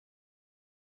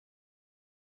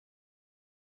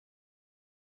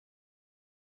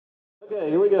Okay,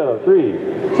 here we go. 3,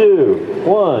 2,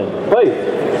 1, fight!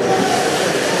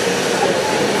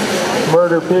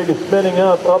 Murder Pig is spinning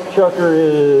up. UpChucker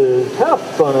is half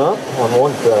spun up on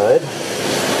one side.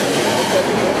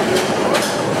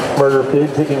 Murder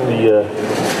Pig taking the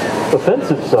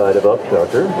offensive side of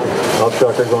UpChucker.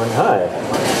 UpChucker going high.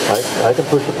 I can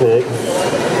push the pig.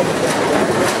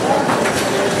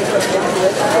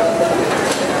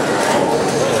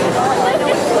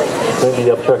 Maybe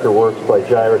the UpChucker works by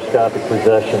gyroscopic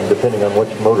possession depending on which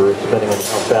motor is spinning and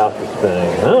how fast it's spinning.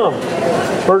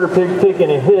 Murder Pig taking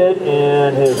a hit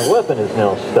and his weapon is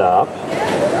now stopped.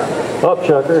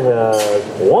 UpChucker has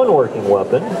one working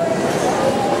weapon.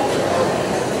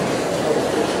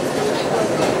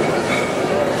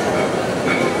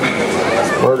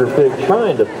 Murder Pig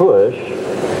trying to push.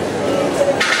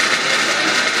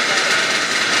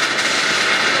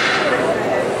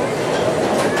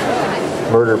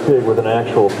 Murder Pig with an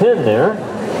actual pin there,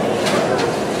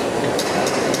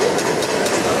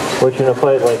 which in a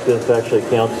fight like this actually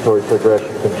counts towards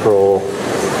aggression control.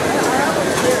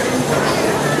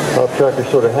 UpChucker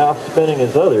sort of half spinning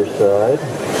his other side.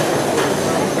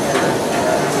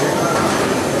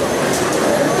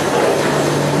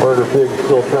 Murder Pig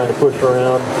still trying to push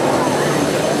around,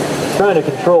 trying to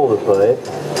control the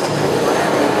fight.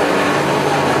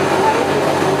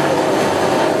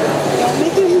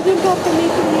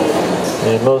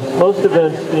 And most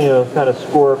events, kind of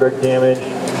score damage,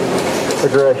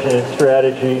 aggression, and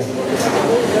strategy.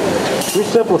 We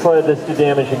simplified this to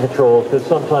damage and controls because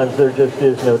sometimes there just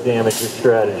is no damage or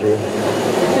strategy.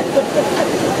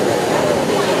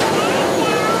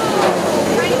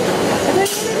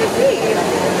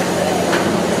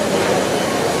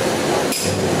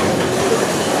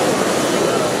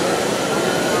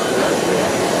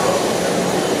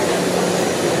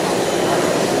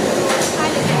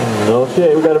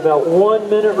 Okay, we got about 1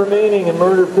 minute remaining, and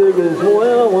Murder Pig is,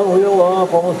 well, one wheel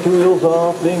off, almost two wheels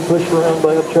off, being pushed around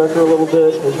by UpChucker a little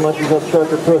bit, as much as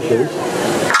UpChucker pushes.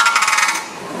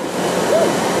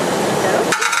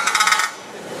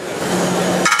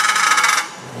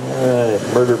 Alright,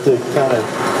 Murder Pig kind of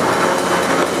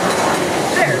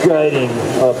guiding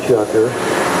UpChucker.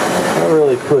 Not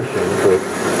really pushing, but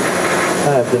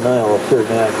kind of denial of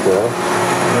certain access.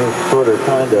 There's sort of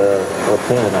kind of a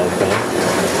pin, I think.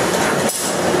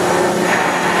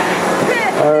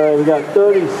 Alright, we got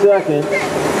 30 seconds.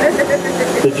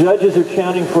 The judges are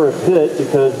counting for a pit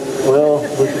because, well,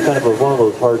 this is kind of one of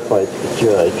those hard fights to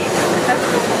judge.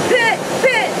 Pit,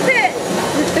 pit, pit!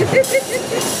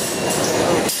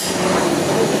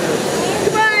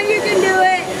 Come on, you can do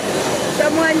it!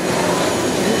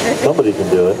 Somebody can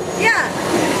do it. Yeah!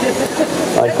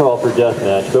 I call for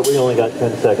deathmatch, but we only got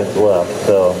 10 seconds left,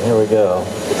 so here we go.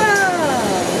 Come on!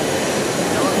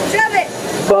 Shove it!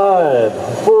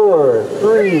 5, 4,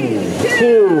 3,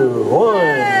 2, 1.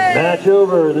 Match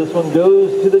over. This one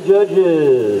goes to the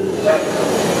judges.